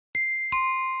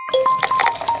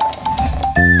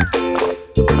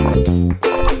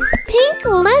Pink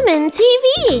Lemon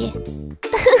TV.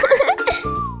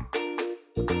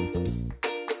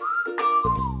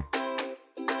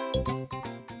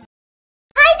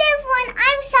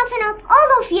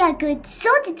 All of you are good, so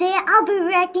today I'll be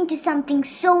reacting to something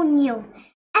so new.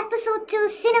 Episode 2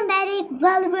 Cinematic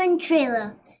Valorant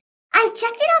Trailer. I've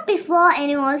checked it out before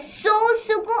and it was so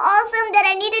super awesome that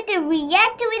I needed to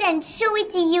react to it and show it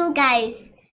to you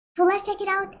guys. So let's check it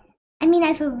out. I mean,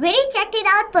 I've already checked it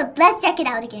out, but let's check it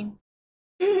out again.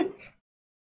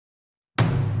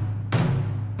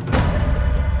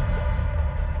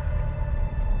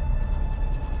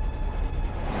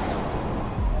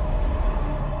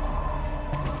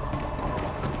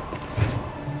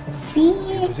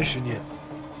 Position yet?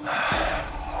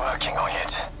 Working on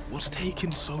it. What's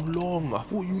taking so long? I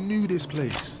thought you knew this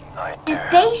place. I do.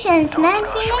 Have patience, man,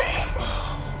 Phoenix.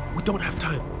 We don't have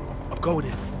time. I'm going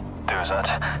in. Do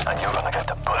that, and you're gonna get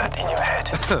the bullet in your head.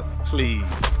 Please.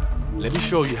 Let me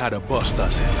show you how the boss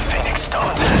does it. Phoenix,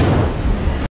 don't.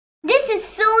 This is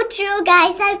so true,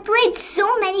 guys. I've played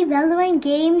so many Valorant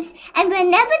games, and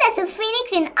whenever there's a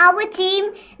Phoenix in our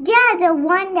team, they are the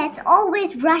one that's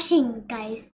always rushing,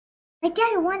 guys. Like,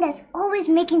 they're the one that's always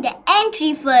making the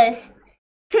entry first.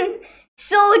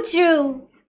 So true.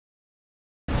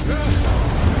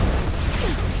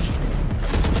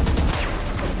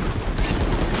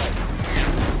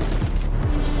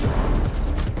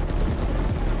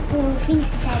 Oh,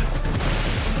 Phoenix said.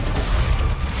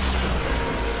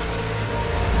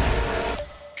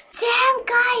 Damn,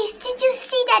 guys, did you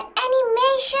see that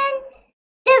animation?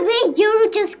 The way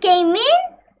Yoru just came in?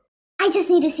 I just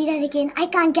need to see that again. I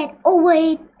can't get over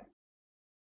it.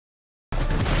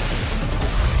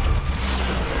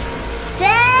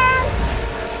 Damn!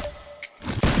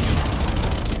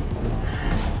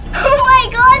 Oh my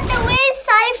god, the way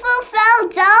Cypher fell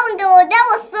down though, that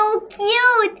was so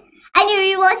cute. I need to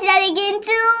rewatch that again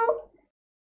too.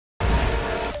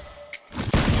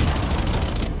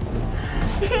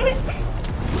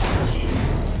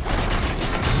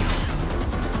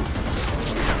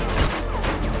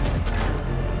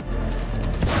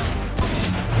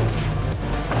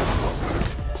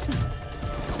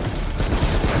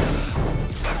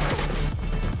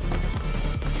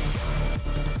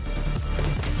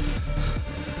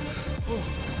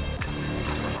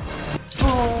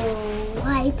 Oh,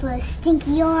 Hyper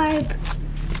Stinky Orb.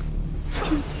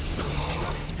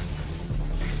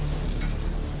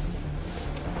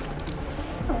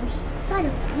 Oh, he got a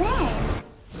plan.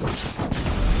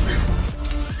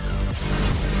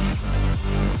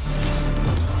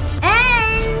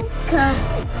 And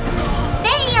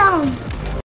bam!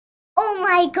 Oh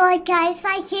my god, guys,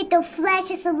 I hate the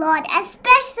flashes a lot,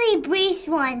 especially Breach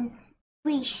one.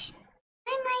 Breach.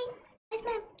 Why's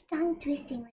my tongue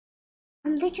twisting?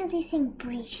 I'm literally saying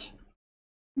breach.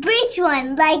 Breach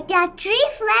one, like there are 3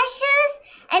 flashes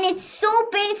and it's so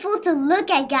painful to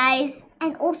look at, guys.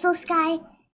 And also Sky,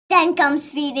 then comes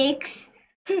Phoenix.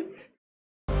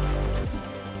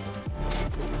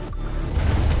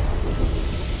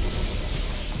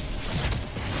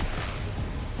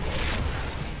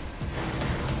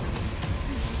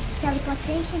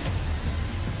 Teleportation.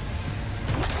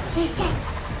 Let's check.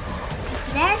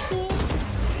 There she is.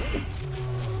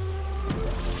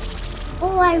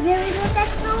 Oh, I really love that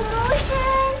slow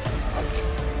motion.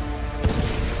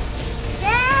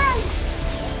 Damn.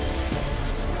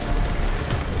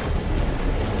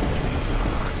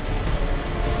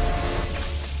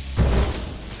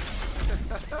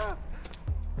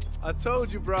 I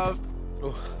told you, bruv.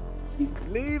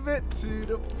 Leave it to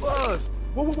the boss.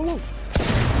 Whoa, whoa, whoa, whoa.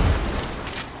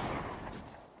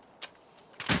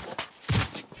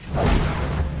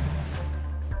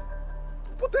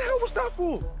 What the hell was that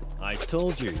for? I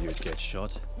told you you'd get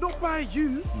shot. Not by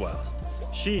you. Well,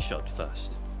 she shot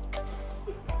first.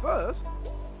 First?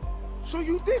 So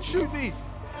you did shoot me?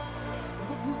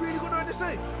 You really gonna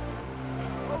understand?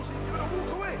 Oh, so you're gonna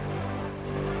walk away?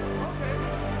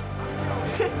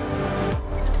 Okay.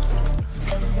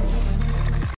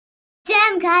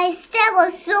 Damn, guys, that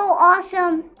was so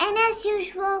awesome. And as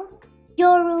usual,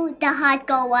 Yoru, the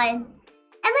hardcore one.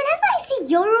 And whenever I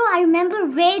see Yoru, I remember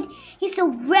Red. He's a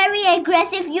very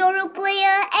aggressive Yoru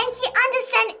player and he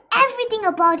understands everything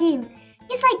about him.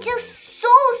 He's like just so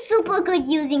super good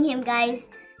using him, guys.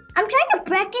 I'm trying to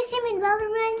practice him in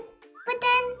Valorant, but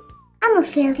then I'm a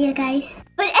failure, guys.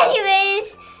 But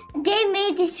anyways, they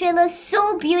made this trailer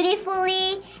so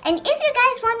beautifully. And if you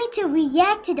guys want me to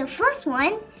react to the first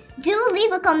one, do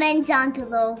leave a comment down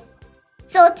below.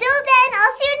 So till then,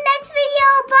 I'll see you next video.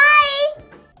 Bye!